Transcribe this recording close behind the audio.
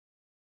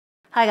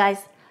Hi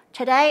guys,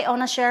 today I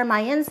want to share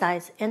my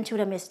insights into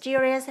the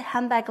mysterious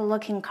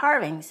handbag-looking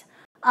carvings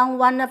on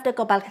one of the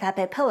Göbekli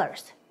Tepe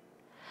pillars.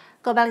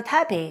 Göbekli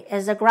Tepe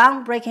is a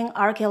groundbreaking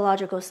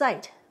archaeological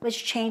site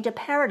which changed the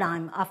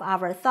paradigm of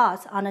our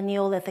thoughts on the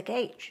Neolithic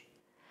age.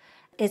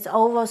 Its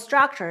oval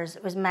structures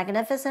with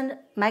magnificent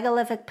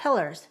megalithic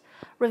pillars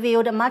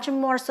revealed a much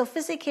more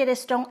sophisticated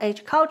Stone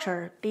Age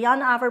culture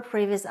beyond our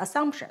previous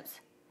assumptions.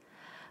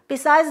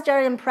 Besides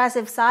their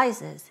impressive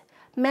sizes,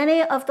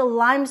 many of the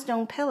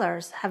limestone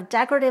pillars have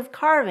decorative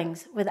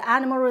carvings with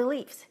animal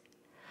reliefs.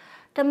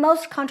 The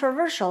most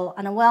controversial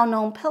and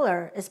well-known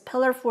pillar is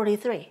Pillar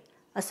 43,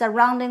 a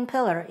surrounding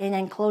pillar in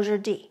Enclosure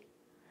D.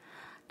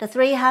 The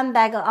three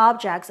handbag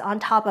objects on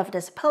top of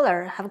this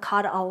pillar have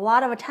caught a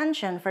lot of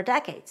attention for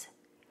decades.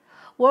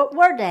 What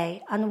were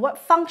they and what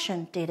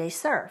function did they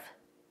serve?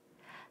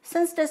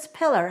 Since this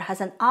pillar has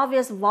an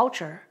obvious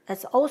vulture,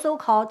 it's also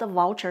called the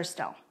Vulture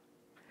stone.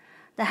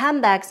 The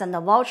handbags and the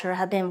vulture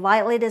have been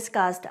widely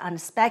discussed and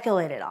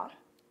speculated on.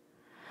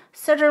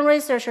 Certain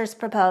researchers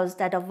propose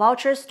that the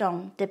vulture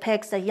stone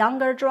depicts the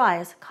younger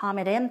dryas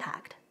comet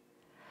impact.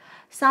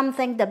 Some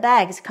think the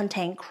bags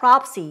contain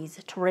crop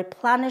seeds to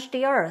replenish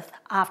the earth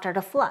after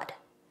the flood.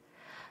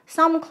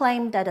 Some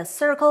claim that the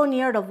circle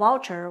near the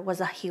vulture was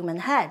a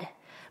human head,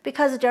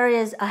 because there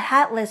is a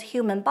headless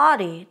human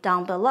body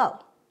down below.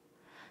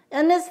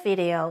 In this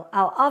video,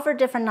 I'll offer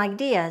different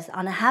ideas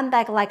on the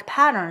handbag-like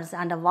patterns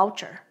and the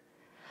vulture.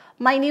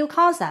 My new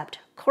concept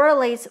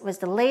correlates with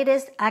the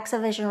latest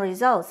excavation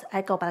results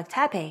at Göbekli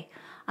Tepe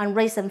and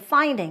recent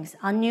findings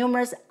on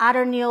numerous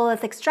other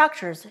Neolithic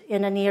structures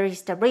in the Near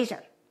East region.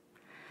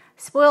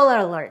 Spoiler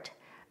alert,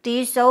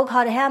 these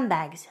so-called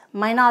handbags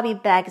might not be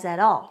bags at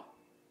all.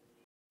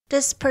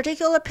 This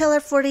particular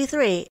Pillar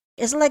 43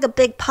 is like a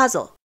big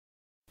puzzle.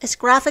 It's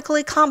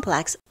graphically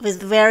complex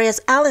with various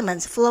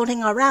elements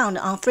floating around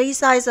on three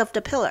sides of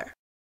the pillar.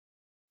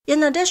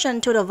 In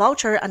addition to the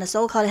vulture and the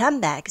so-called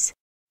handbags,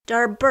 there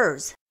are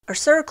birds, a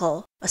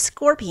circle, a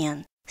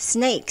scorpion,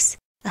 snakes,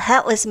 a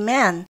headless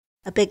man,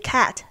 a big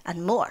cat,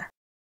 and more.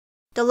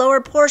 The lower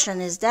portion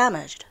is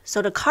damaged,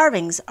 so the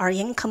carvings are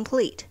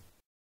incomplete.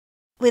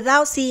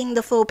 Without seeing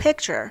the full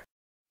picture,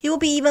 it will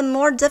be even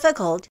more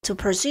difficult to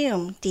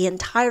presume the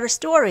entire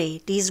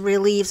story these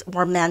reliefs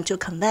were meant to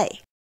convey.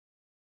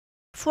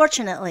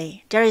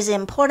 Fortunately, there is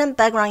important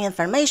background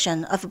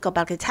information of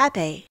Göbekli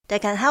Tepe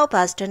that can help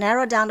us to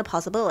narrow down the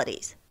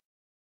possibilities.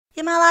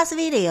 In my last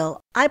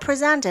video, I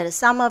presented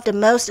some of the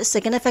most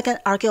significant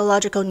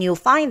archaeological new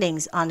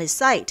findings on this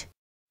site,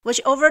 which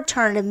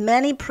overturned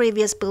many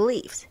previous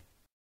beliefs.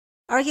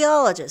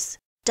 Archaeologists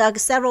dug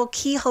several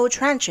keyhole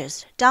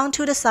trenches down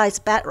to the site's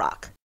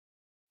bedrock.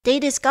 They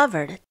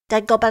discovered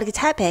that Göbekli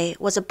Tepe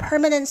was a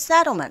permanent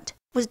settlement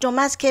with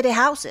domesticated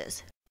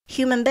houses,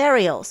 human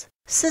burials,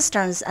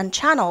 cisterns and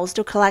channels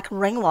to collect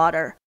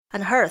rainwater,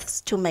 and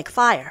hearths to make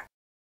fire.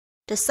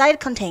 The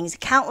site contains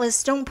countless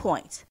stone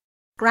points,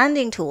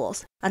 grinding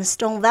tools, and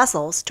stone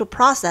vessels to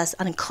process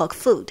and cook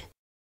food.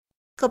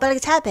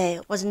 Göbekli Tepe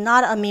was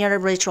not a mere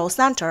ritual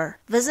center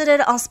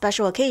visited on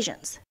special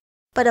occasions,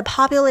 but a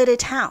populated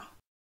town.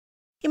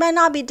 It might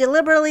not be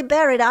deliberately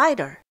buried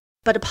either,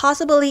 but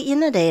possibly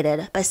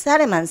inundated by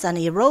sediments and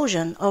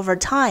erosion over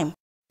time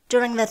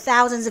during the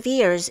thousands of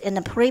years in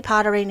the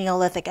pre-pottery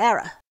Neolithic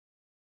era.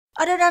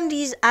 Other than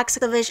these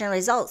excavation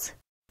results,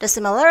 the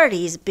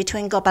similarities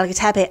between Göbekli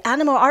Tepe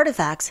animal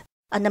artifacts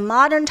and the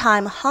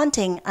modern-time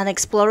hunting and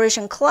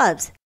exploration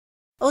clubs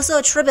also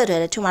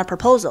attributed to my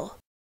proposal.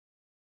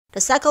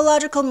 The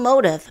psychological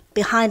motive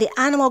behind the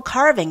animal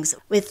carvings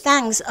with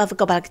fangs of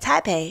Göbekli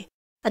Tepe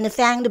and the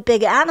fanged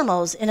big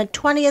animals in the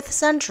 20th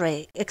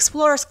century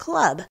Explorers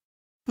Club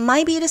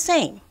might be the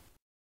same.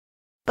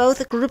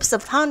 Both groups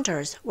of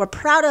hunters were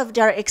proud of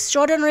their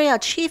extraordinary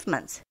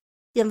achievements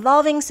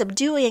involving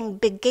subduing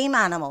big game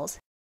animals,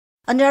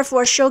 and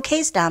therefore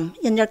showcased them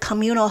in their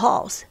communal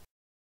halls.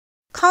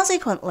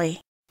 Consequently,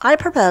 I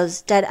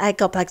propose that at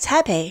Göbekli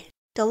Tepe,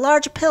 the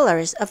large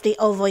pillars of the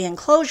oval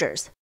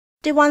enclosures,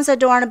 the ones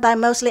adorned by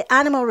mostly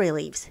animal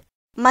reliefs,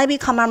 might be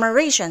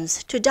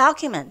commemorations to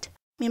document,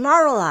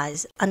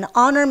 memorialize, and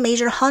honor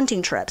major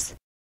hunting trips,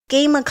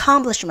 game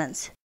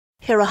accomplishments,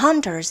 hero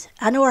hunters,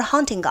 and/or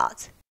hunting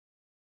gods.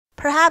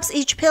 Perhaps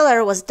each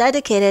pillar was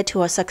dedicated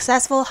to a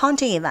successful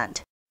hunting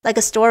event, like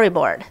a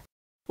storyboard,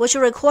 which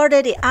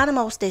recorded the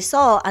animals they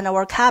saw and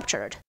were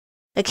captured.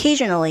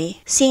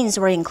 Occasionally, scenes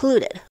were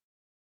included.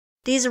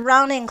 These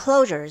round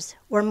enclosures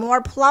were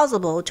more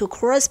plausible to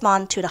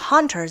correspond to the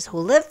hunters who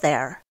lived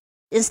there,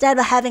 instead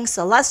of having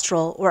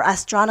celestial or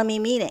astronomy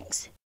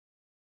meetings.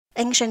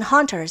 Ancient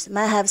hunters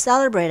might have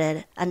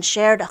celebrated and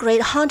shared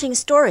great hunting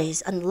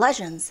stories and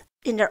legends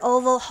in their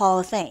oval Hall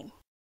of Fame.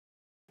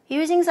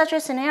 Using such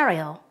a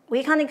scenario,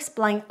 we can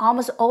explain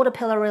almost all the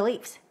pillar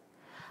reliefs.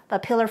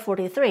 But Pillar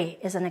 43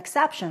 is an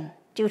exception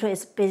due to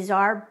its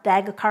bizarre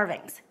bag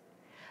carvings.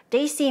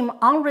 They seem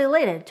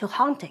unrelated to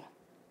hunting.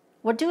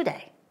 Or do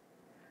they?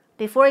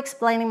 Before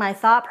explaining my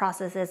thought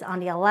processes on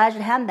the alleged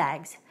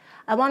handbags,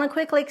 I want to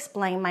quickly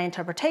explain my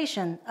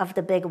interpretation of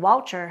the big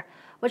vulture,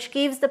 which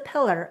gives the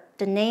pillar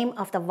the name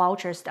of the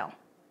Vulture stone.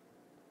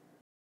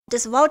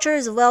 This vulture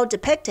is well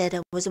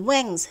depicted with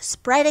wings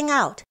spreading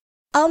out,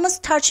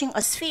 almost touching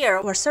a sphere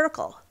or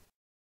circle.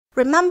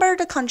 Remember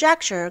the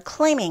conjecture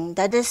claiming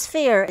that this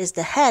sphere is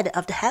the head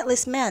of the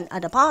headless man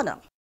at the bottom?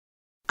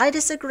 I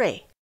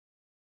disagree.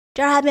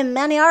 There have been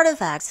many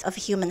artifacts of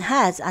human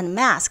heads and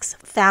masks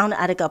found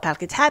at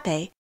Göbekli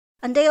Tepe,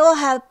 and they all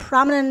have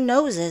prominent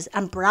noses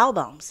and brow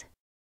bones.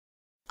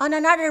 On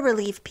another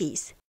relief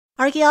piece,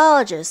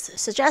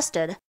 archaeologists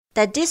suggested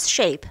that this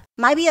shape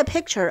might be a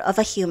picture of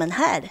a human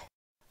head,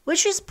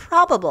 which is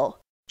probable,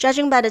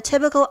 judging by the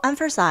typical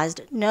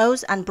emphasized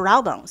nose and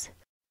brow bones.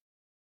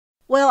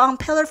 While on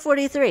Pillar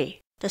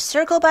 43, the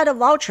circle by the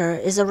vulture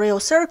is a real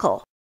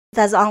circle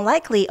that's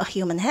unlikely a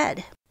human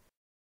head.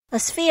 A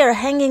sphere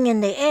hanging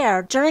in the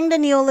air during the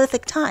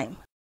Neolithic time.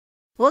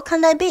 What can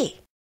that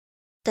be?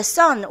 The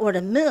sun or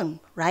the moon,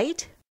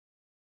 right?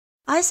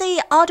 I say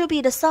it ought to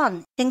be the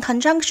sun in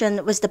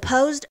conjunction with the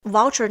posed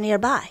vulture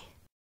nearby,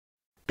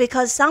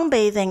 because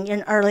sunbathing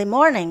in early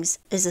mornings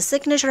is a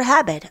signature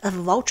habit of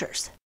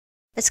vultures.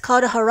 It's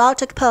called a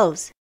heraldic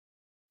pose.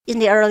 In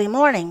the early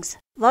mornings,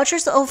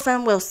 vultures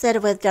often will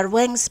sit with their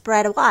wings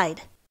spread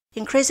wide,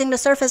 increasing the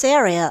surface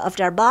area of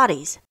their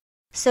bodies,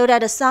 so that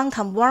the sun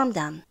can warm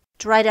them,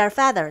 dry their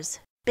feathers,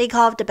 bake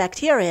off the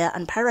bacteria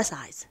and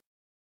parasites.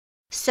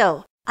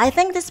 So, I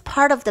think this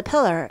part of the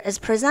pillar is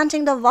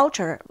presenting the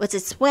vulture with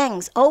its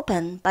wings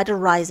open by the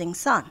rising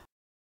sun.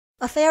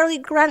 A fairly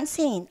grand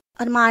scene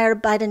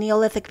admired by the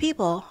Neolithic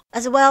people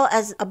as well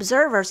as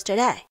observers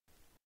today.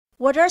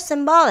 What are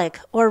symbolic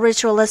or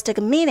ritualistic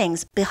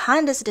meanings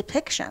behind this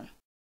depiction?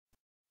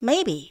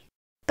 Maybe,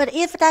 but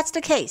if that's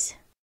the case,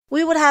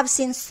 we would have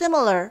seen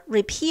similar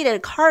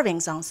repeated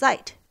carvings on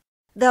site,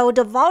 though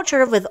the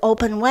vulture with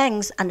open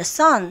wings and the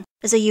sun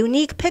is a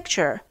unique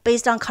picture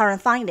based on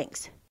current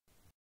findings.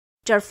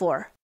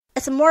 Therefore,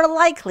 it's more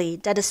likely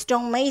that the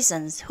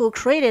stonemasons who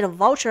created a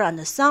vulture and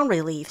the sun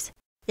reliefs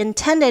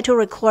intended to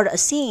record a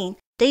scene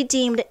they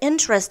deemed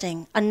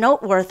interesting and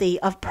noteworthy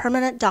of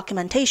permanent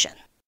documentation.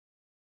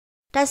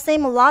 That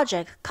same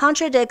logic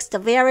contradicts the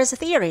various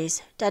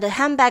theories that the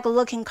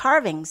handbag-looking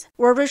carvings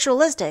were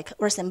ritualistic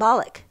or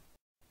symbolic,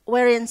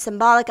 wherein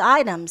symbolic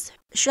items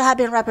should have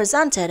been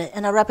represented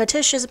in a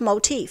repetitious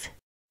motif,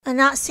 and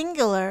not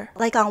singular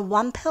like on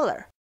one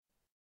pillar.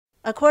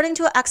 According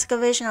to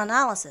excavation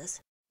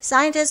analysis,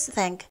 scientists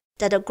think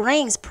that the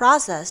grains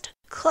processed,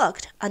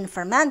 cooked, and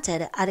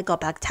fermented at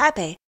Göbekli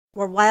Tepe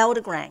were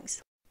wild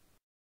grains.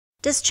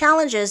 This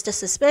challenges the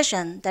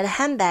suspicion that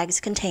handbags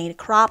contained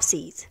crop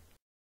seeds.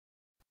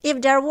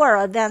 If there were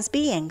advanced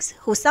beings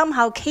who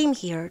somehow came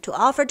here to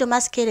offer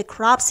domesticated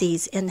crop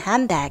seeds in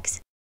handbags,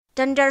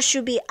 then there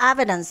should be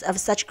evidence of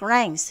such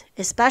grains,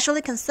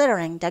 especially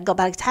considering that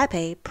Göbekli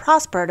Tepe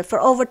prospered for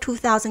over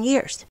 2,000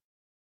 years.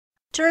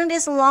 During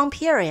this long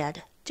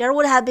period, there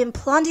would have been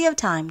plenty of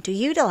time to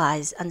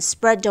utilize and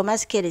spread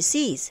domesticated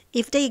seeds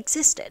if they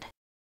existed,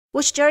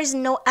 which there is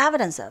no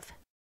evidence of.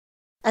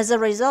 As a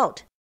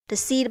result, the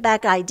seed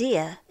bag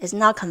idea is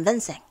not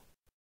convincing.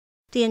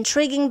 The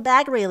intriguing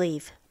bag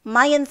relief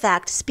might in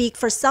fact speak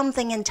for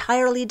something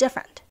entirely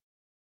different.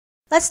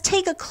 Let's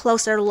take a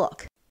closer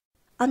look.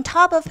 On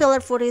top of Pillar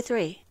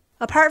 43,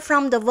 apart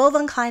from the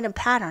woven kind of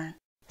pattern,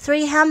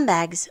 3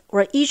 handbags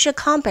were each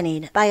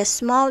accompanied by a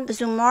small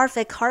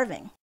zoomorphic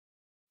carving.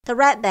 The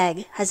right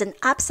bag has an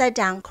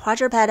upside-down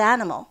quadruped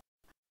animal.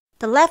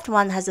 The left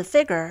one has a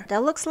figure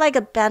that looks like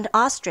a bent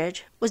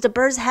ostrich with the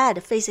bird's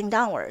head facing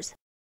downwards.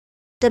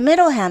 The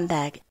middle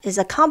handbag is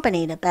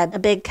accompanied by a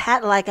big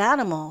cat-like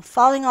animal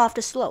falling off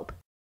the slope.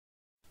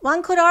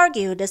 One could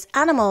argue this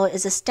animal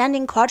is a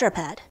standing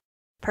quadruped,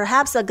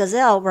 perhaps a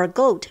gazelle or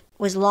goat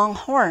with long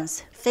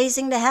horns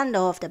facing the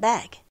handle of the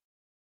bag.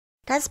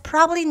 That's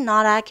probably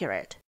not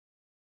accurate.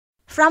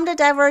 From the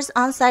diverse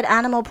on-site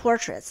animal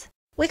portraits,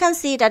 we can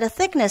see that the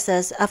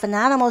thicknesses of an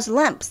animal's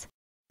limbs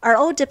are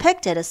all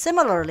depicted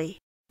similarly,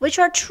 which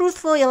are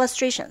truthful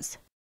illustrations.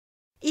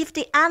 If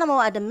the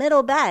animal at the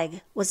middle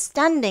bag was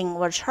standing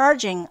or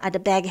charging at the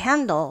bag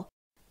handle,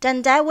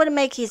 then that would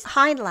make his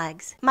hind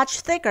legs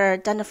much thicker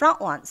than the front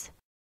ones,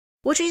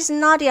 which is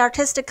not the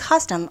artistic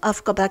custom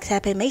of Göbekli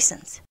Tepe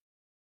masons.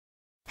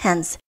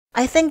 Hence,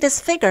 I think this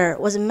figure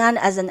was meant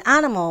as an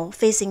animal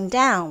facing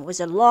down with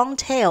a long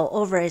tail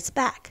over its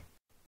back.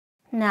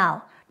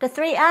 Now, the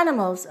 3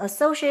 animals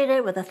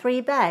associated with the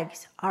 3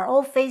 bags are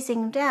all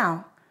facing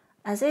down,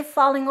 as if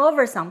falling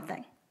over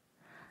something.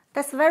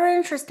 That's very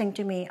interesting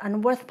to me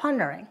and worth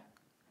pondering.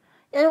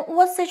 In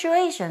what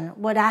situation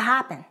would that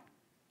happen?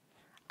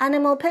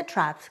 Animal pit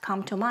traps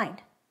come to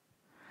mind.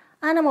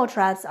 Animal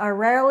traps are a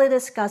rarely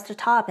discussed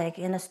topic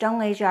in the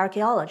Stone Age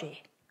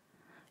archaeology.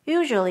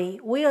 Usually,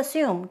 we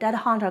assume that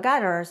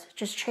hunter-gatherers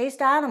just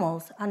chased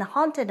animals and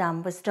hunted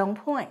them with stone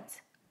points.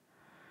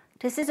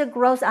 This is a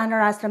gross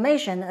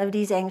underestimation of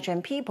these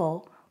ancient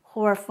people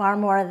who are far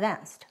more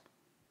advanced.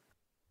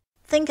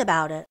 Think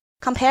about it.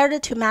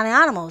 Compared to many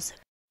animals,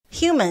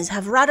 humans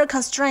have rather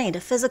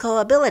constrained physical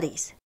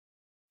abilities.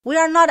 We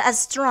are not as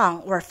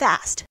strong or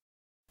fast.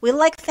 with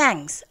like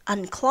fangs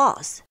and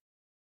claws.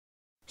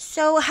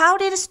 So how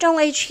did Stone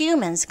Age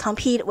humans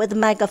compete with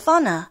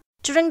megafauna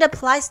during the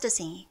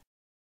Pleistocene?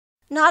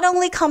 Not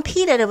only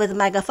competed with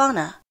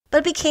megafauna,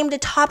 but became the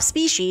top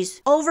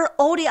species over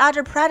all the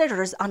other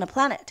predators on the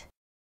planet.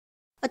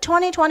 A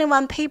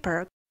 2021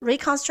 paper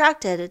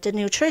reconstructed the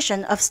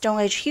nutrition of Stone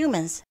Age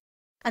humans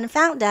and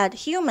found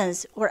that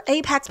humans were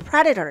apex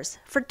predators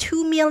for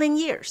 2 million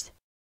years.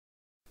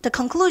 The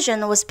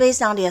conclusion was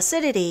based on the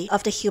acidity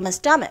of the human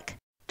stomach,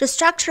 the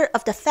structure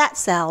of the fat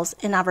cells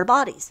in our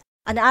bodies,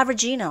 and our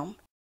genome,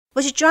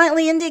 which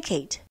jointly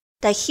indicate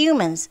that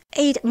humans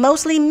ate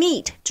mostly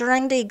meat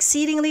during the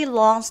exceedingly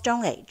long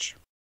Stone Age.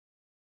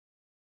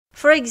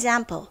 For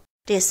example,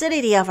 the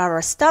acidity of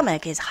our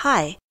stomach is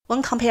high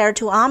when compared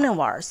to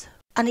omnivores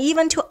and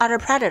even to other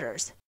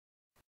predators.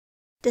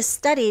 This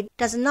study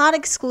does not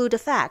exclude the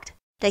fact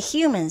that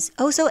humans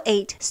also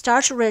ate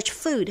starch-rich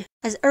food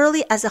as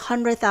early as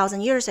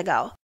 100,000 years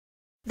ago,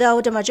 though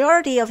the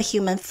majority of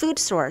human food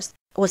source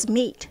was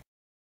meat.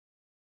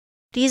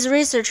 These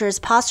researchers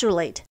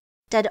postulate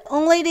that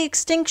only the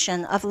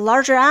extinction of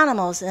larger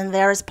animals in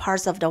various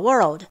parts of the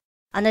world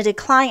and the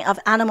decline of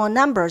animal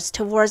numbers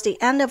towards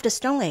the end of the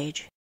Stone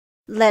Age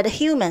led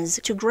humans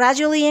to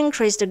gradually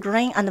increase the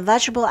grain and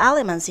vegetable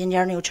elements in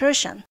their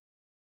nutrition,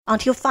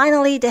 until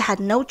finally they had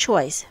no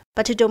choice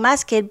but to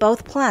domesticate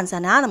both plants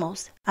and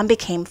animals and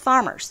became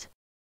farmers.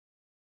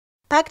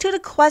 Back to the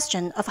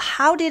question of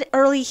how did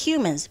early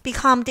humans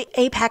become the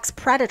apex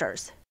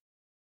predators?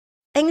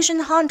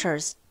 Ancient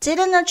hunters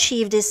didn't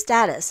achieve this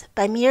status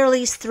by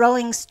merely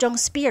throwing stone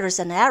spears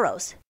and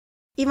arrows,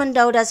 even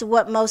though that's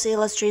what most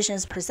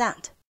illustrations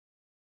present.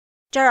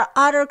 There are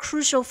other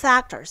crucial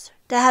factors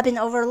that have been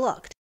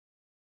overlooked.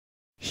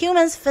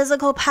 Humans'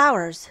 physical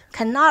powers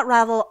cannot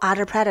rival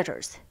other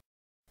predators.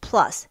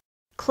 Plus,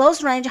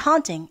 close-range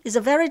hunting is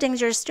a very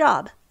dangerous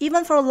job,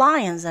 even for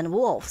lions and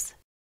wolves.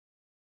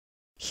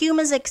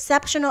 Humans'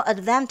 exceptional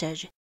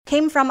advantage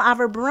came from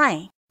our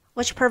brain,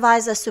 which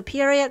provides a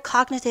superior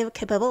cognitive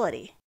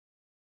capability.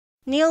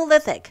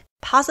 Neolithic,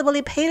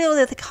 possibly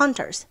Paleolithic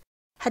hunters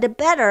had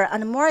better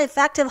and more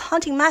effective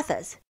hunting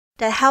methods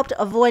that helped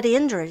avoid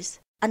injuries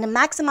and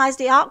maximize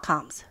the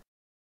outcomes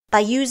by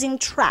using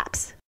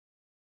traps.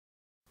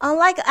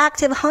 Unlike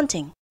active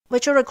hunting,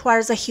 which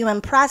requires a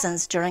human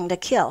presence during the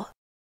kill,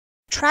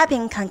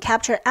 trapping can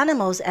capture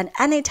animals at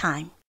any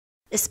time,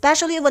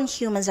 especially when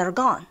humans are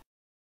gone.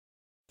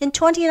 In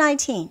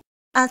 2019,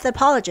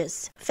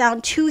 anthropologists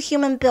found 2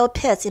 human-built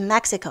pits in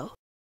Mexico,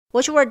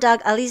 which were dug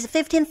at least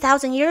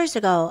 15,000 years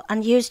ago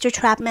and used to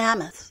trap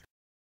mammoths.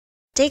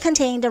 They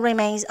contain the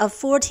remains of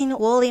 14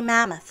 woolly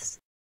mammoths.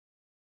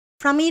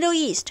 From Middle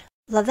East,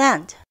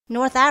 Levant,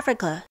 North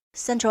Africa,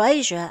 Central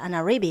Asia, and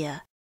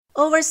Arabia,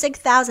 over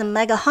 6,000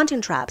 mega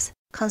hunting traps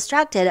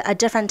constructed at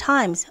different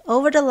times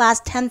over the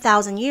last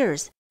 10,000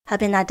 years have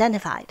been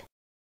identified.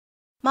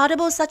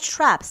 Multiple such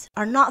traps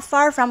are not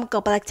far from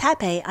Göbekli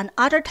Tepe and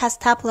other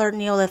testaplar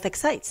Neolithic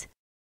sites,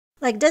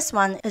 like this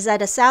one is at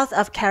the south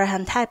of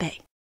Karahan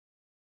Tepe.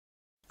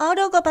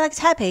 Although Göbekli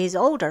Tepe is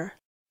older,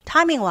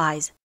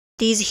 timing-wise,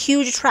 these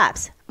huge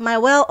traps might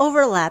well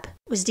overlap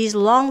with these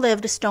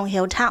long-lived stone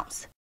hill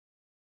towns.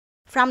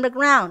 From the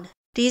ground,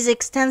 these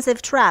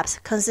extensive traps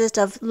consist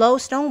of low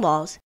stone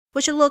walls,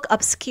 which look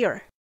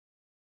obscure.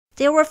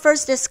 They were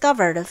first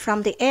discovered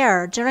from the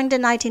air during the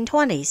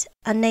 1920s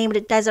and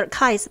named desert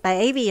kites by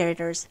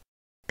aviators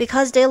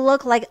because they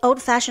look like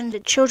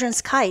old-fashioned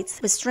children's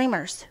kites with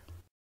streamers.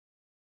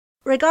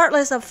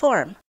 Regardless of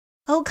form,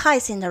 all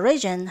kites in the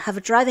region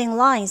have driving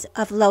lines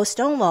of low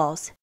stone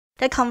walls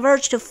that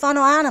converge to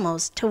funnel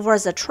animals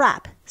towards a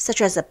trap,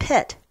 such as a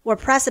pit or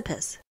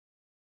precipice.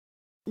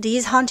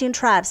 These hunting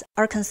traps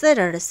are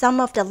considered some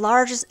of the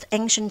largest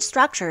ancient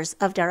structures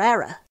of their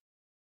era.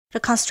 The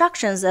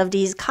constructions of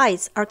these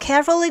kites are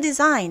carefully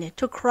designed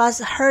to cross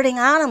herding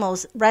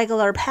animals'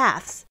 regular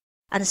paths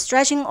and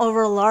stretching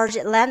over large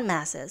land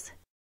masses.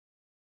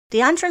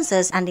 The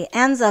entrances and the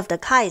ends of the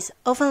kites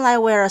often lie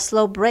where a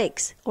slope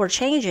breaks or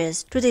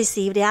changes to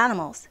deceive the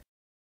animals.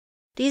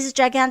 These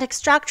gigantic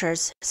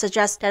structures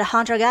suggest that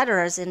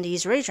hunter-gatherers in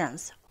these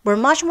regions were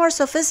much more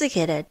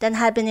sophisticated than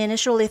had been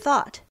initially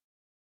thought.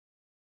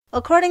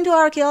 According to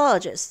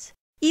archaeologists,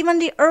 even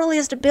the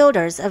earliest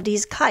builders of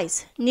these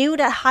kites knew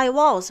that high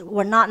walls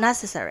were not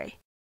necessary.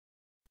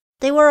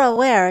 They were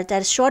aware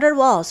that shorter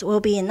walls will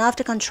be enough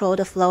to control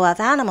the flow of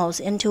animals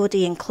into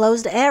the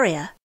enclosed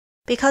area,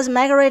 because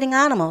migrating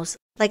animals,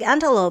 like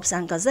antelopes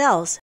and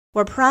gazelles,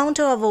 were prone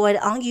to avoid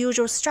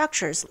unusual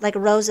structures like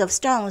rows of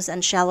stones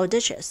and shallow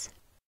ditches.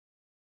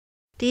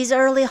 These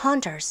early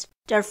hunters,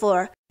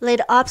 therefore,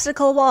 laid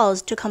obstacle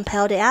walls to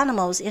compel the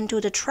animals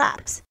into the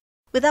traps,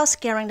 without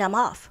scaring them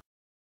off.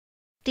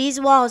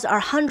 These walls are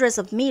hundreds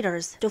of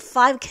meters to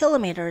 5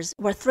 kilometers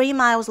or 3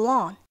 miles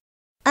long,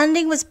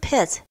 ending with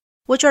pits,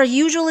 which are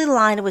usually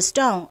lined with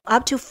stone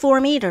up to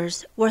 4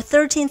 meters or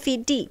 13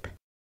 feet deep.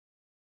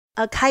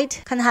 A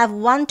kite can have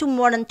 1 to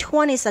more than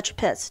 20 such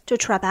pits to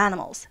trap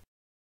animals.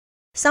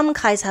 Some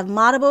kites have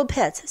multiple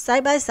pits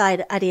side by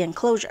side at the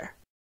enclosure.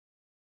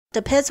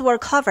 The pits were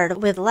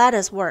covered with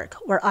lattice work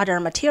or other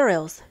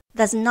materials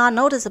that's not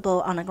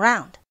noticeable on the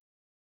ground.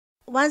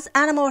 Once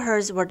animal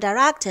herds were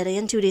directed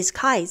into these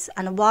kites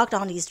and walked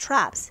on these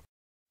traps,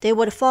 they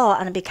would fall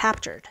and be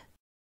captured.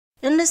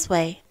 In this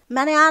way,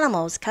 many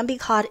animals can be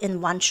caught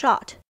in one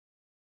shot.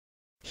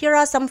 Here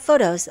are some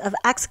photos of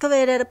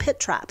excavated pit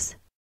traps.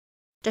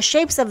 The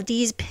shapes of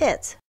these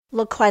pits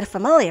look quite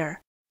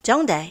familiar,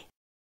 don't they?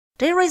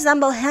 They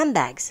resemble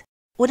handbags,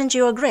 wouldn't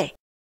you agree?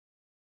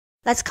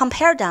 Let's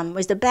compare them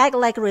with the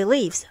bag-like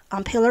reliefs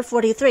on Pillar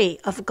 43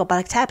 of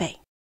Göbekli Tepe.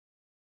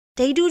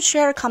 They do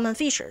share common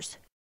features.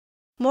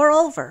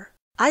 Moreover,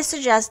 I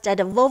suggest that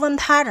the woven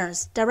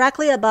patterns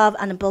directly above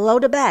and below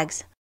the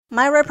bags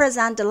might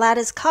represent the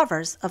lattice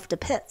covers of the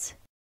pits.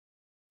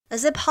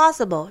 Is it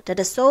possible that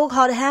the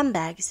so-called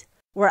handbags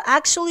were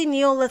actually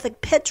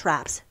neolithic pit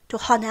traps to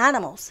hunt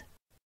animals?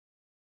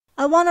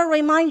 I want to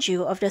remind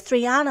you of the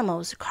three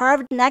animals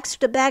carved next to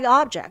the bag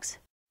objects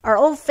are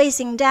all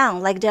facing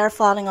down like they're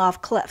falling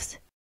off cliffs.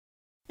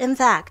 In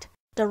fact,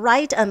 the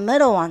right and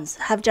middle ones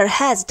have their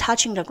heads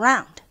touching the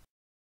ground.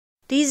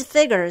 These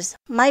figures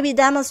might be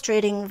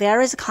demonstrating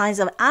various kinds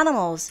of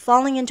animals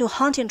falling into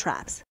hunting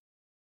traps.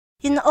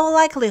 In all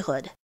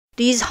likelihood,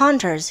 these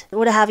hunters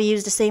would have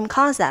used the same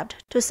concept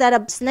to set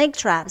up snake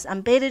traps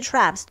and baited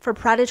traps for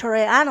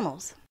predatory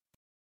animals.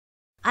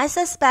 I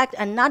suspect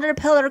another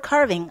pillar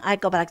carving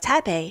at Göbekli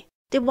Tepe,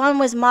 the one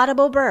with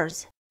multiple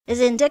birds, is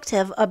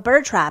indicative of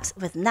bird traps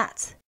with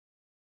nets.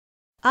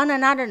 On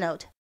another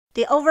note,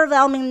 the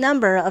overwhelming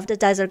number of the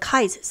desert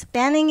kites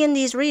spanning in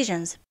these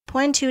regions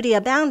point to the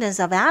abundance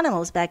of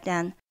animals back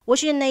then,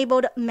 which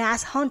enabled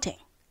mass hunting.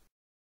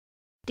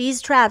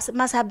 These traps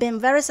must have been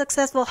very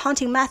successful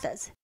hunting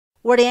methods,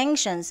 where the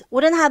ancients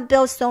wouldn't have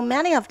built so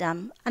many of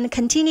them and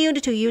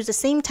continued to use the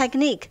same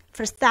technique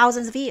for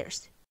thousands of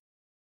years.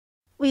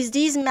 With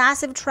these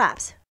massive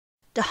traps,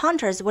 the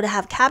hunters would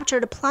have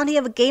captured plenty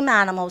of game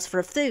animals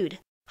for food,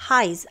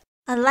 hides,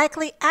 and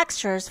likely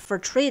extras for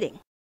trading,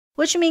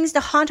 which means the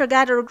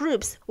hunter-gatherer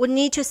groups would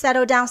need to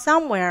settle down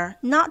somewhere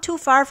not too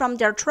far from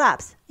their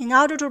traps in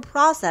order to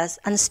process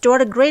and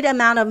store a great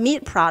amount of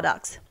meat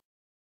products.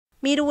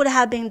 Meat would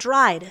have been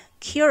dried,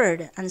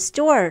 cured, and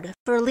stored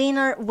for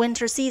leaner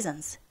winter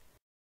seasons.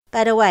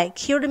 By the way,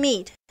 cured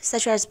meat,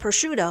 such as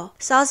prosciutto,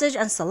 sausage,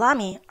 and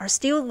salami, are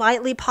still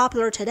widely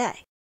popular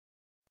today.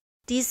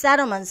 These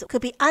settlements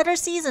could be either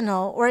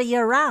seasonal or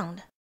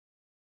year-round.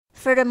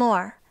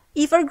 Furthermore,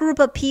 if a group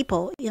of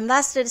people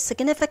invested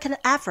significant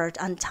effort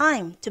and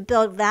time to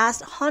build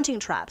vast hunting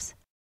traps,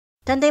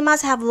 then they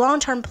must have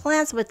long-term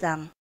plans with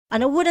them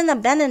and wouldn't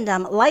abandon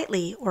them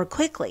lightly or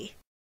quickly.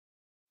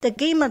 The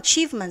game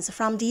achievements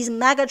from these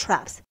mega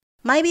traps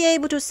might be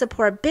able to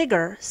support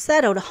bigger,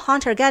 settled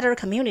hunter-gatherer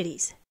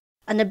communities,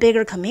 and the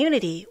bigger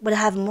community would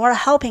have more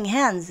helping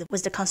hands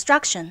with the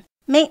construction,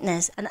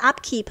 maintenance, and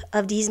upkeep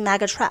of these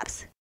mega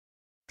traps.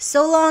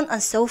 So on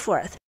and so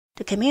forth,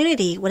 the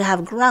community would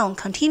have grown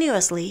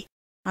continuously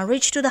and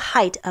reached to the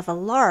height of a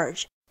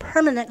large,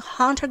 permanent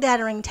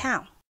hunter-gathering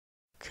town.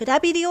 Could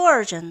that be the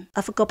origin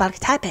of Göbekli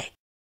Tepe?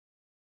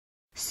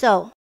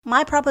 So,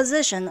 my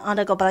proposition on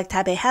the Göbekli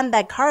Tepe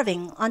handbag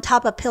carving on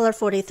top of Pillar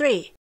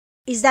 43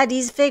 is that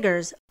these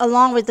figures,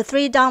 along with the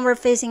three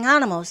downward-facing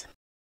animals,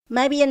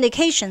 may be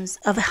indications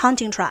of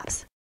hunting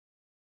traps.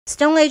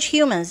 Stone Age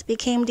humans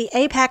became the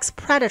apex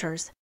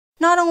predators,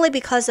 not only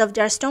because of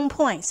their stone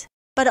points,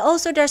 but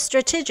also their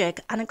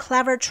strategic and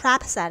clever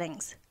trap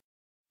settings.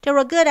 They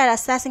were good at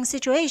assessing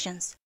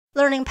situations,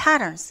 learning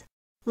patterns,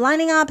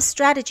 lining up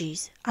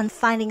strategies, and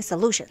finding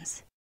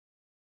solutions.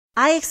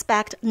 I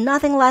expect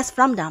nothing less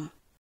from them.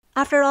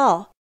 After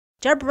all,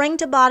 their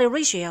brain-to-body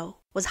ratio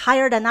was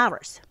higher than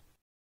ours.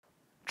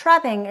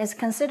 Trapping is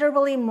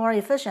considerably more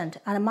efficient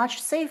and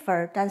much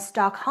safer than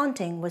stock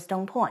hunting with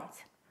stone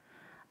points.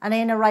 And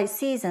in the right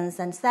seasons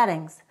and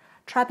settings,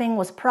 trapping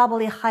was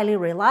probably highly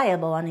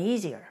reliable and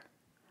easier.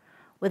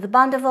 With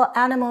bountiful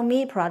animal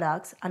meat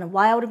products and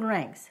wild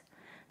grains,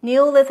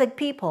 Neolithic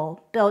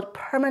people built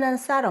permanent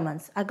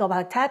settlements at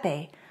Göbekli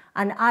Tepe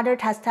and other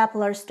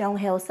testacular stone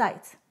hill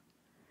sites.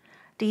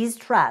 These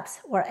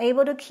traps were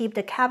able to keep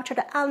the captured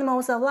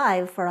animals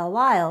alive for a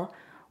while,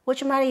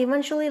 which might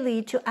eventually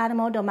lead to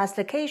animal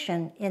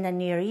domestication in the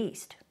Near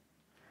East.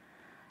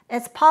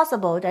 It's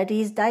possible that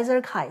these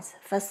desert kites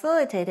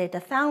facilitated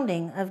the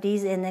founding of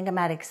these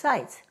enigmatic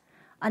sites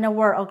and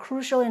were a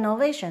crucial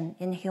innovation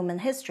in human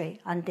history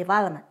and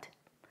development.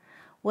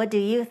 What do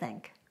you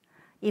think?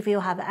 If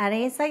you have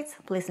any insights,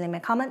 please leave me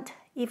a comment.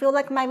 If you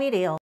like my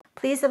video,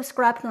 please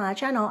subscribe to my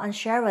channel and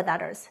share with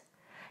others.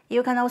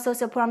 You can also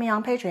support me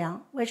on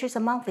Patreon, which is a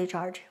monthly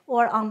charge,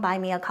 or on Buy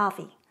Me a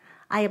Coffee.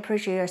 I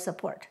appreciate your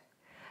support.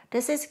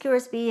 This is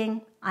Curious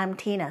Being. I'm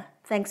Tina.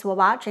 Thanks for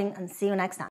watching and see you next time.